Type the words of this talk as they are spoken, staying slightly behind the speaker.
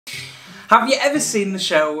Have you ever seen the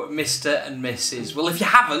show Mr. and Mrs? Well, if you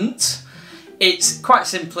haven't, it's quite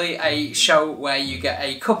simply a show where you get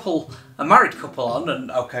a couple, a married couple on, and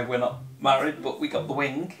okay, we're not married, but we got the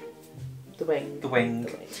wing. The wing. The wing.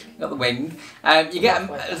 Got the wing. You get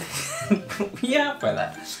yeah, by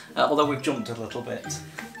that. Although we've jumped a little bit.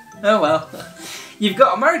 Oh well. You've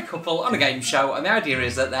got a married couple on a game show, and the idea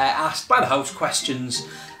is that they're asked by the host questions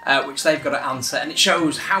which they've got to answer, and it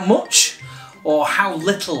shows how much or how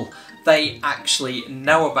little they actually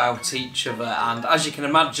know about each other. And as you can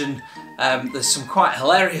imagine, there's some quite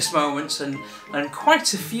hilarious moments and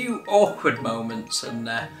quite a few awkward moments, and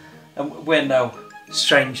we're no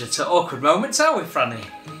stranger to awkward moments, are we, Franny?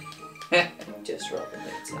 Just roll the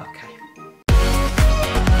bit. Okay.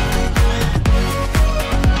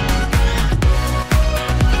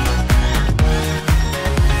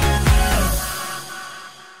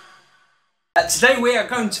 Today we are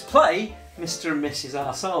going to play Mr. and Mrs.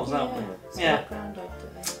 ourselves, aren't we? Yeah. Like Groundhog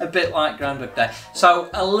Day. A bit like Groundhog Day. So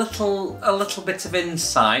a little bit of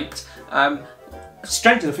insight.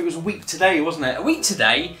 Strange enough, it was a week today, wasn't it? A week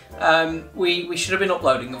today, we should have been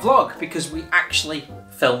uploading a vlog because we actually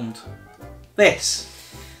filmed this.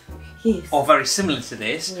 Yes. Or very similar to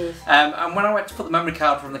this. Yes. And when I went to put the memory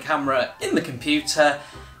card from the camera in the computer,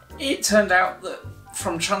 it turned out that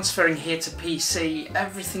from transferring here to PC,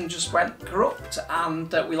 everything just went corrupt and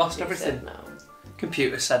we lost everything. No.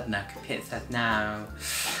 Computer said no. Computer said no.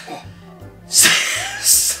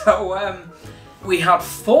 So we had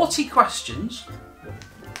 40 questions,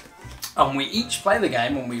 and we each play the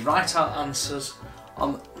game and we write our answers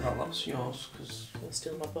on. Well, that's yours because You're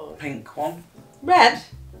still my boy. pink one. Red.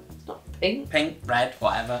 It's not pink. Pink, red,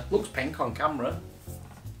 whatever. Looks pink on camera.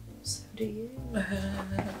 So do you.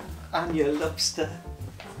 I'm your lobster.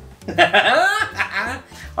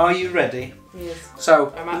 Are you ready? Yes.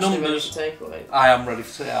 So I'm actually numbers. ready for takeaway. I am ready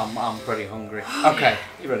for. I'm pretty hungry. Okay,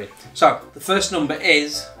 you ready? So the first number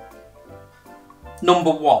is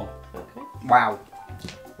number 1. Okay. Wow.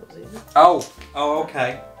 That was easy. Oh,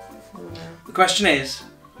 okay. The question is,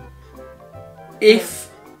 if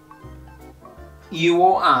you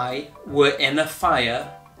or I were in a fire,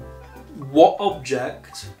 what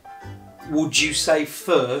object would you say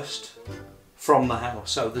first from the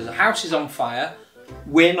house? So there's a house is on fire,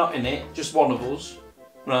 we're not in it, just one of us,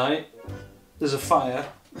 right? There's a fire.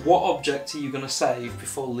 What object are you going to save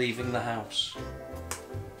before leaving the house?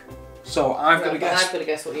 So I've got to guess. I've got to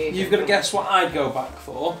guess what You've got to guess what I'd go back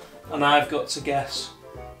for, and I've got to guess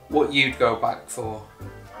what you'd go back for.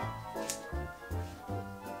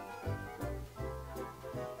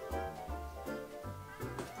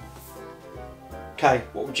 Okay,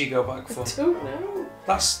 what would you go back for? I don't know.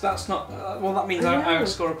 That's not. Well, that means I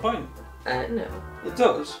score a point. No. It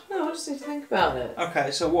does. No, I just need to think about it.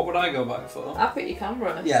 Okay, so what would I go back for? I'll put your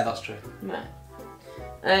camera. Yeah, that's true. No.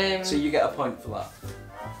 So you get a point for that.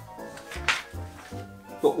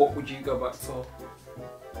 But what would you go back for?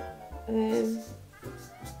 What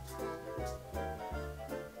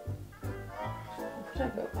would I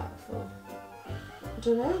go back for? I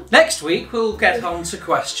don't know. Next week we'll get on to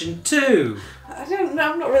question 2. I don't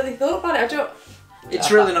know. I've not really thought about it. I don't.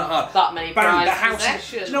 It's really not hard. That many Barry, prized the house.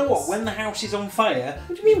 possessions. Do you know what? When the house is on fire,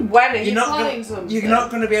 What do you mean when? Are you you're planning something? not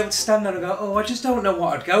going to be able to stand there and go, oh, I just don't know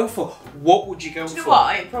what I'd go for. What would you go Do you know for?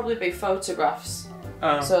 what? It'd probably be photographs.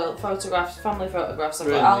 Oh. So photographs, family photographs. I've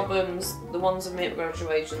Really? got albums, the ones of me at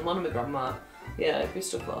graduation, one of my grandma. Yeah, it'd be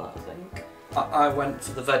stuff like that, I think. I went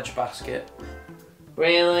for the veg basket.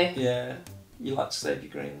 Really? Yeah. You like to save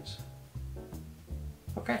your greens.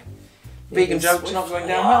 Okay. Vegan Yes, jokes we- not going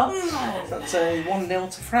down well. That's a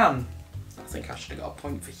 1-0 to Fran. I think I should have got a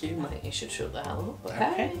point for I humour. think you should shut the hell up.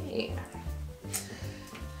 Okay. Okay.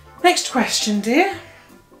 Next question, dear.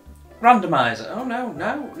 Randomiser. Oh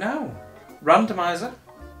no. Randomiser.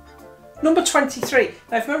 Number 23.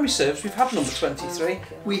 Now, if memory serves, we've had number 23. Okay.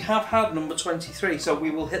 We have had number 23, so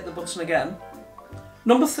we will hit the button again.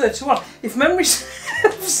 Number 31. If memory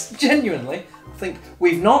serves, genuinely, I think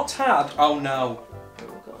we've not had. Oh no.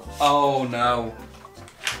 Oh god. Oh no.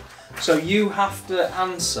 So you have to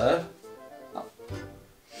answer.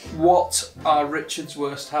 What are Richard's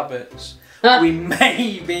worst habits? We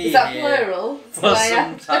may be Is that here plural? for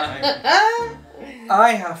some time.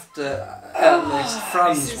 I have to list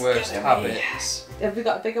Fran's worst habits. Have we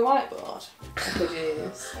got a bigger whiteboard? I could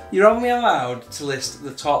use. You're only allowed to list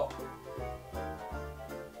the top.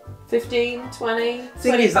 15, 20,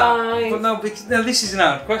 Thing is that, 25. but no, because, no, this is an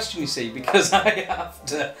hard question, you see, because I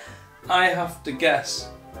have to guess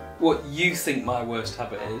what you think my worst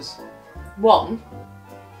habit is. 1.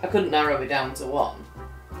 I couldn't narrow it down to 1.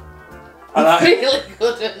 And I really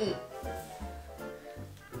couldn't.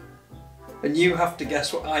 And you have to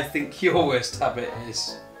guess what I think your worst habit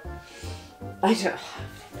is. I don't have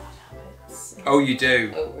any bad habits. Oh, you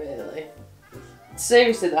do? Oh, really?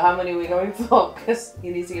 Seriously though, how many are we going for? Because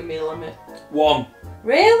you need to give me a limit. 1.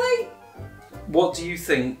 Really? What do you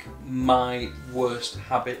think my worst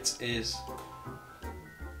habit is?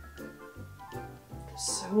 There's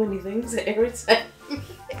so many things that irritate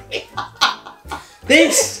me.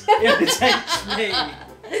 This irritates me.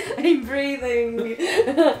 I'm breathing.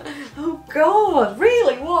 Oh God,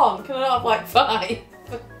 really? 1? Can I not have like 5?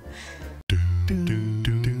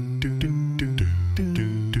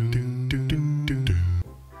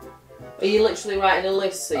 Are you literally writing a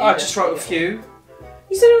list? So I just wrote a few.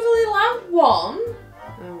 You said I was only allowed 1?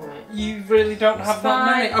 Oh, right. You really don't have that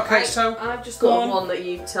many. Okay, so I've just got one that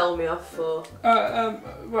you tell me off for.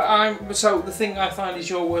 So the thing I find is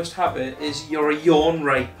your worst habit is you're a yawn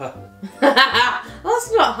raper.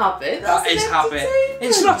 That's not habit. That's That is habit.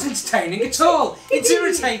 It's not entertaining at all. It's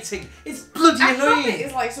irritating. It's bloody annoying. Habit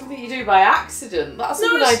is like something you do by accident. That's No,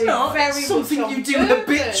 something I it's do not. very It's something much on you do purpose.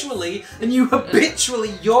 habitually, and you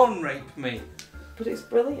habitually yawn rape me. But it's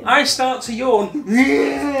brilliant. I start to yawn.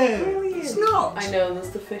 Brilliant. It's not. I know,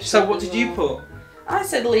 there's the fish. So what did you put? I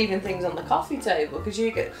said leaving things on the coffee table because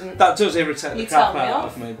you get. That does irritate the You crap tell me out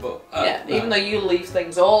off. of me, but Yeah, no. even though you leave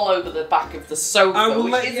things all over the back of the sofa, I will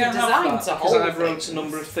which let isn't you have designed that to because hold I've wrote things. a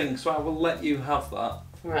number of things, so I will let you have that.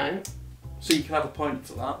 Right. So you can have a point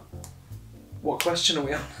for that. What question are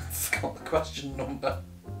we on? I forgot the question number.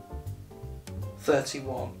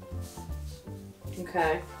 31.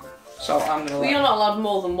 Okay. So I'm gonna. Well, you're not allowed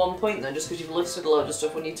more than 1 point then, just because you've listed a load of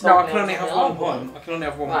stuff when you told No, me. I can only have 1 point. I can only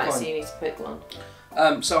have 1 Right, point. so you need to pick one.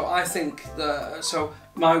 So I think so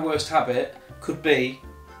my worst habit could be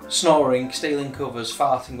snoring, stealing covers,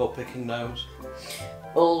 farting, or picking nose.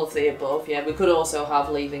 All of the above, yeah. We could also have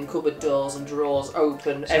leaving cupboard doors and drawers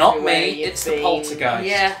open It's everywhere not me, you've it's the been. poltergeist.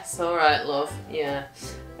 Yes, alright, love. Yeah.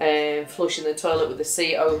 Flushing the toilet with the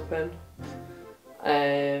seat open.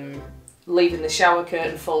 Leaving the shower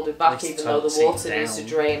curtain folded back Place even the though the toilet water seat needs to down.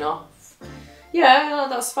 drain off. Yeah, no,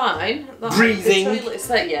 that's fine. Breathing. The toilet's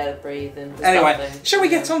there, yeah, breathing. There's Anyway, nothing. shall we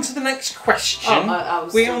get on to the next question? Oh, I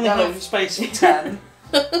was we still only going. have space for 10.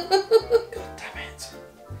 God damn it.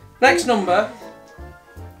 Next number.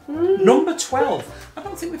 Number 12. I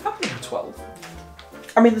don't think we've had number 12.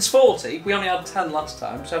 I mean, there's 40. We only had 10 last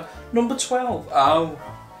time, so number 12. Oh.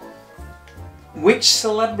 Which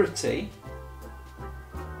celebrity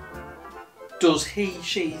does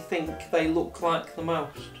she think they look like the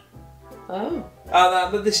most? Oh.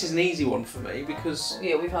 This is an easy one for me because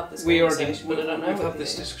Yeah, we've had this but I don't know. We've had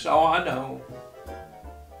this discussion. Oh, I know.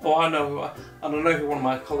 Oh, I know. And I know who one of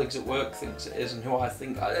my colleagues at work thinks it is, and who I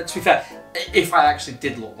think. To be fair, if I actually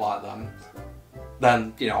did look like them,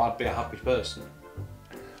 then I'd be a happy person.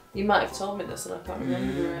 You might have told me this and I can't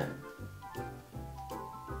remember it.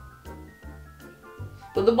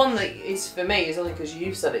 But the one that is for me is only because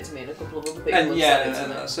you said it to me and a couple of other people have said it to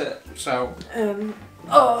me. That's it. So. I'm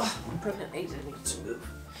pregnant. I need to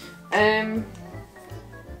move.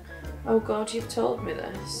 Oh God, you've told me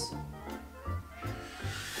this.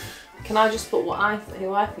 Can I just put who I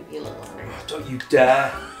think you look like? Oh, don't you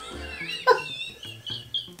dare!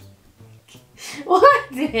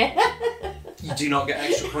 What, dear? You do not get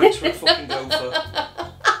extra points for a fucking gopher.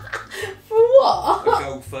 For what? A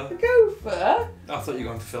gopher. A gopher? I thought you were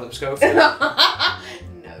going for Philip's gopher.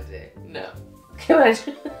 No, dear. No. Come on.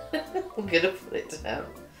 I'm gonna put it down.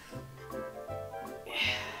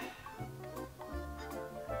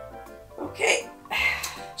 Okay.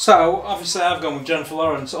 So, obviously I've gone with Jennifer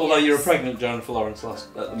Lawrence, although Yes. you're a pregnant Jennifer Lawrence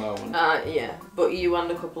at the moment. Yeah, but you and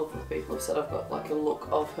a couple of other people have said I've got like a look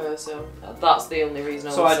of her, so that's the only reason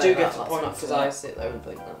I So would I say do that. get a That's point not for because I that. sit there and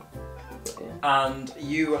think that. But, yeah. And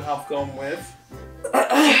you have gone with...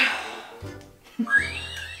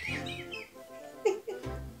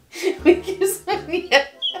 Because it's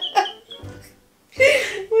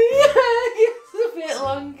a bit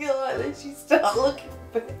longer like this, you start looking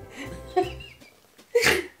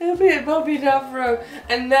a bit Bobby Davro.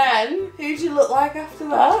 And then, who do you look like after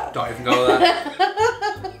that? Don't even go there.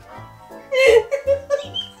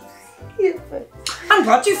 I'm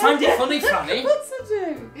glad you find it funny, Franny. Of course I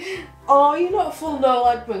do. Oh, you're not full no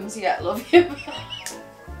lad buns yet, love you.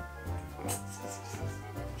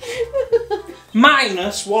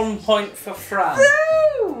 Minus 1 point for Fran.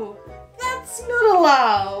 No! That's not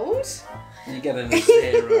allowed. You get a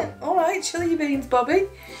 0. Alright, chill your beans, Bobby.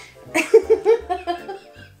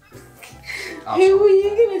 Oh, Who were you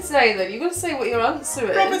going to say then? You're going to say what your answer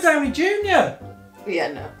is. Robert Downey Jr.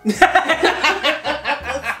 Yeah, no.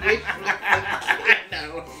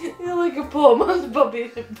 No. You're like a poor man's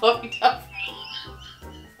Bobby Daffy.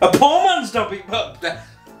 A poor man's Bobby. I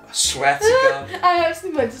swear to God. I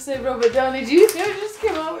actually meant to say Robert Downey Jr. just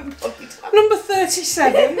came out with Bobby Daffy. Number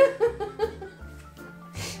 37.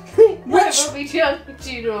 Which Bobby Downey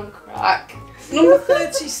Jr. on crack. number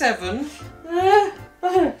 37.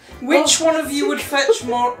 Which one of you would fetch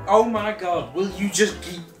more? Oh my God! Will you just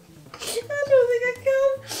keep? I don't think I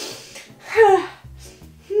can.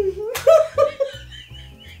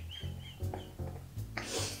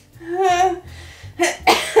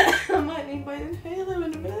 I might need my inhaler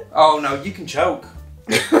in a minute. Oh no, you can choke.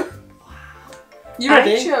 You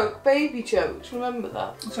ready? I choke, baby chokes. Remember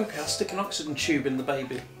that. It's okay. I'll stick an oxygen tube in the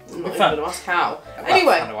baby. I'm not even going to ask how. Well,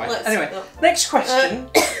 Anyway, anyway, next question.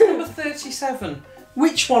 Number 37.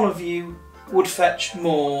 Which one of you would fetch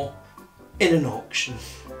more in an auction?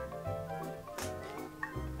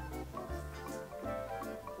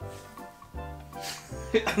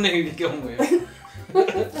 I knew you'd going with. Me.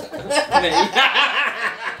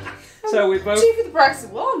 So we both. Two for the price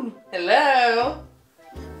of one. Hello.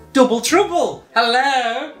 Double trouble.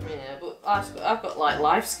 Hello. Yeah, but I've got like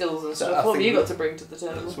life skills and So stuff. I What have think you got to bring to the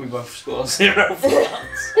table? So we both scored 0 for that.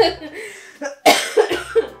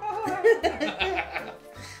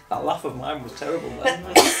 That laugh of mine was terrible then.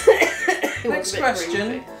 Next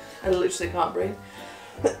question. I literally can't breathe.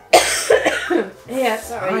 Yeah,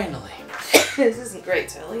 sorry. Finally. This isn't great,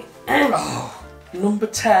 Telly. Oh, number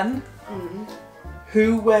 10.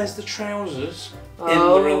 Who wears the trousers in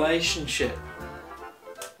the relationship?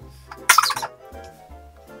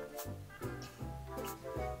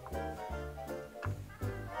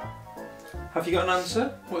 Have you got an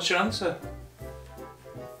answer? What's your answer?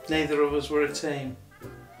 Neither of us were a team.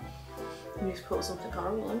 You just put something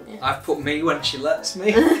horrible, haven't you? I've put me when she lets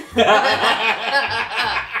me.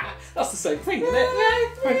 That's the same thing, isn't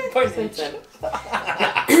it? Point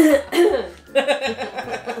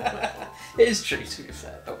It is true, to be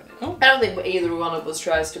fair, though, isn't it? Oh. I don't think either one of us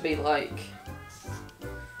tries to be like the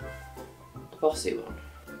bossy one.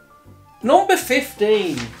 Number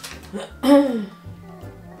 15.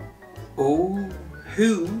 Oh,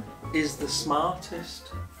 who is the smartest?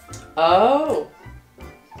 Oh.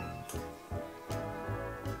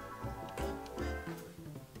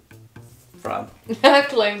 Fran. I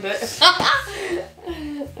claimed it.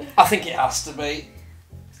 I think it has to be.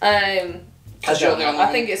 I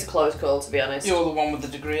think it's a close call, to be honest. You're the one with the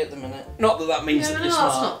degree at the minute. Not that that means that you're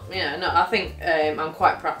smart. That's not. Yeah, no, I think I'm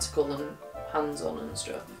quite practical and hands-on and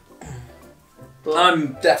stuff. But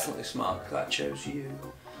I'm definitely smart because I chose you.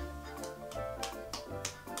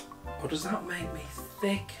 Or does that make me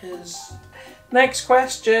thick as... Next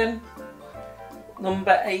question.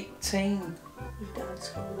 Number 18.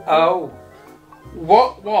 Oh.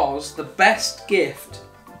 What was the best gift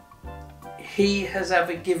he has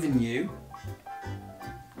ever given you,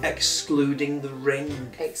 excluding the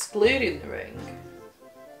ring? Excluding the ring.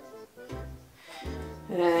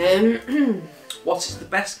 What is the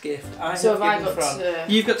best gift I So have have I given got Fran? to-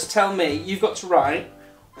 You've got to tell me, you've got to write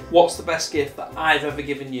what's the best gift that I've ever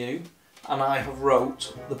given you, and I have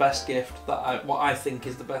wrote the best gift that what I think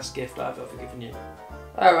is the best gift I've ever given you.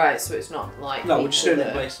 Alright, so it's not like... No, we're just doing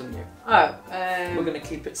it based on you. Oh, We're going to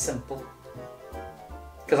keep it simple.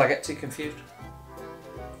 Because I get too confused.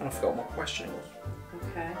 And I forgot what question it was.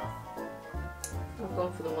 Okay. I've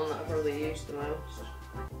gone for the one that I've probably used the most.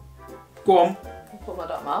 Go on. I put my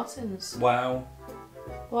Doc Martens. Wow.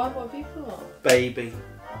 Why? What have you put? Baby.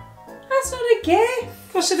 That's not a gift. Of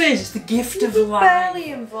course it is. It's the gift of You're life. barely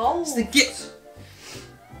involved. It's the gift.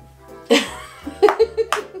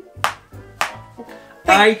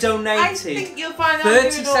 I donated I think you'll find out 30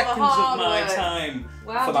 doing all the seconds of hard my work. time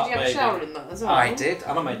Wow, for did that you have baby. a shower in that as well? I did,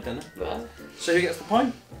 and I made dinner. Well, So who gets the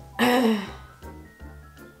point? well,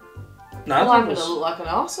 Neither I'm of going to us. look like an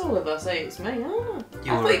arsehole if I say it's me, aren't I? You I thought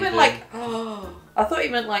you already meant do. like... I thought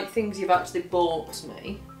you meant like things you've actually bought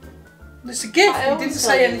me. It's a gift. I You always didn't tell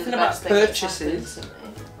say you anything the about best thing that's purchases.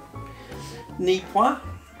 happened Ni quoi?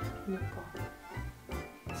 to me.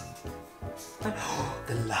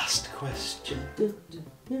 The last question.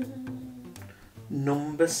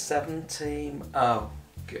 Number 17. Oh,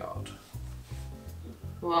 God.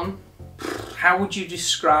 One. How would you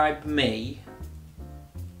describe me?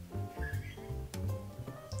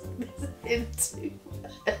 In 2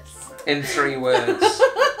 words. In 3 words.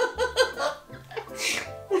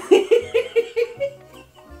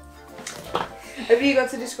 Have you got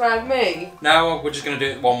to describe me? No, we're just going to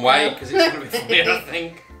do it one way because it's going to be funnier, I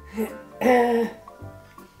think.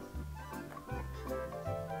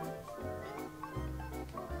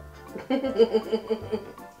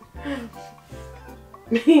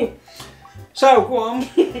 So, go on.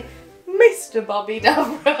 Mr. Bobby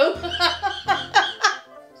Davro.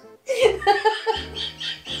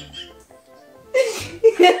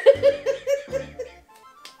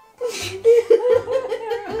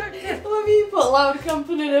 Have you put loud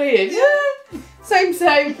company in? Yeah. Same.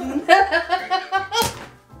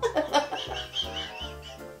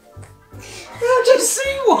 I just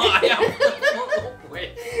see why I'm put up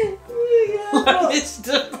with.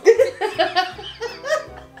 Mr.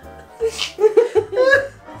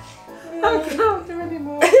 I can't do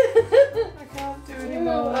anymore. I can't do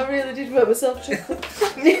anymore. I really did make myself chuckle.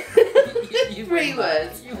 You 3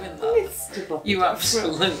 words. You win that. Mr. Bobby You Davro.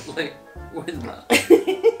 absolutely win that.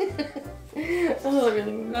 Oh, that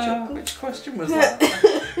really made me chuckle. Which question was that?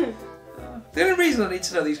 The only reason I need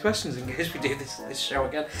to know these questions in case we do this show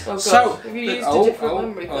again. Oh god, so, have you used a different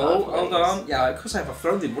memory card? Hold on. Yeah, of course I have. I've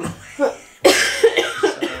thrown the one away.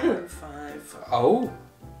 7, 5. Oh,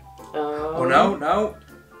 no.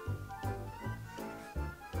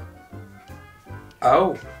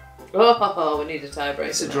 Oh. Oh, we need a tiebreaker.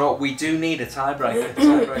 It's a draw. We do need a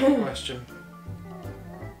tiebreaker question.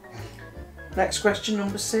 Next question,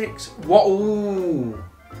 number 6. What? Ooh.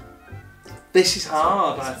 This is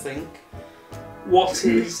hard, I think. What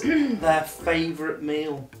is their favourite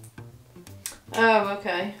meal? Oh,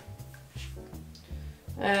 okay.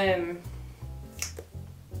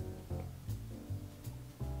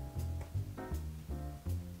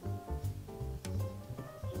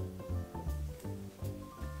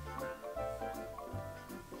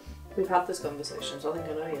 We've had this conversation, so I think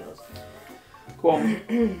I know yours. Go on.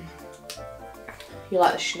 You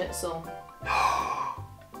like the schnitzel?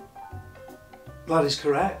 That is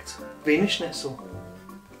correct. Wiener Schnitzel.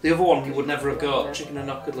 The other one you would never have got, chicken and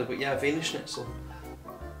knuckle, but yeah, Wiener Schnitzel.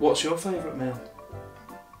 What's your favourite meal?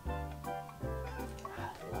 I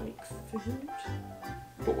like food.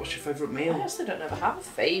 But what's your favourite I meal? actually don't ever have a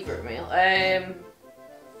favourite meal.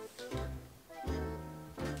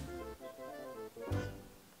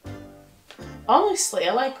 Honestly,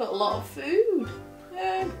 I like a lot of food.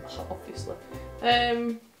 Obviously.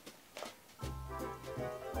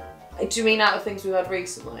 Do you mean out of things we've had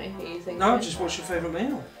recently? Are you thinking? No, just what's your favourite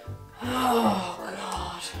meal? Oh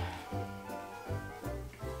god.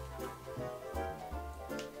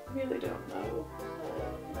 I really don't know.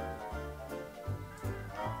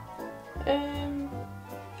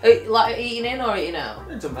 Like eating in or eating out?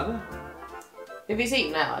 It doesn't matter. If it's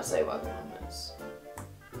eating out, I'd say Wagamama's.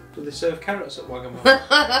 Do they serve carrots at Wagamama?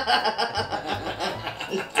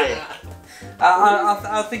 He did.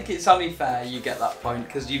 I think it's only fair you get that point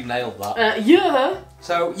because you've nailed that. Yeah.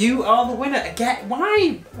 So you are the winner again.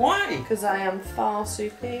 Why? Why? Because I am far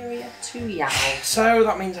superior to you. So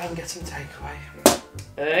that means I'm getting takeaway.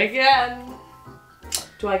 Again.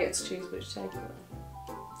 Do I get to choose which takeaway?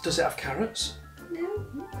 Does it have carrots? No.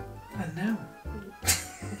 No.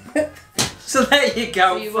 So there you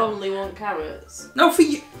go. So you only want carrots? No, for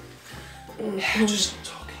you. Just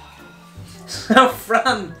talking. So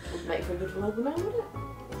Fran. Would make for a good vlog now, wouldn't it?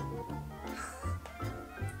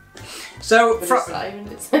 So Fran.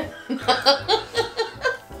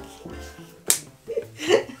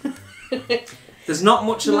 There's not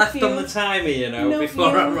much left on the timer, you know,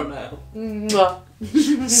 before I run out.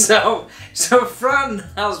 So Fran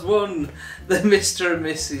has won the Mr. and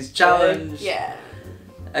Mrs. challenge. Yeah.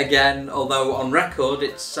 Again, although on record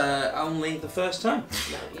it's only the first time.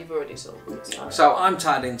 No, you've already sold it. So I'm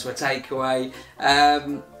tied into a takeaway.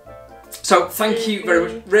 So thank you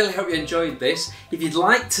very much. Really hope you enjoyed this. If you'd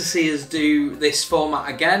like to see us do this format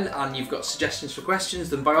again and you've got suggestions for questions,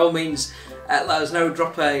 then by all means let us know.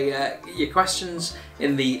 Drop your questions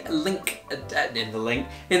in the link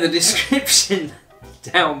in the description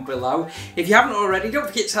down below. If you haven't already, don't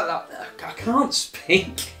forget to that. I can't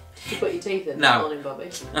speak. You put your teeth in No. this morning,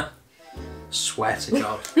 Bobby. Swear to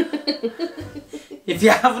God. If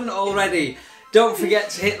you haven't already, don't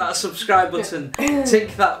forget to hit that subscribe button,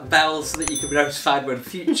 tick that bell so that you can be notified when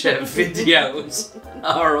future videos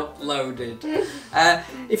are uploaded.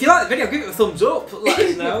 If you like the video, give it a thumbs up, let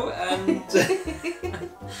us know. And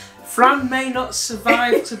Fran may not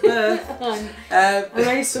survive to birth. I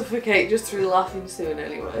may suffocate just through laughing soon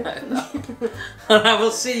anyway. And I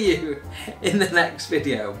will see you in the next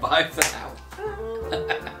video. Bye for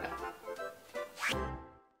now.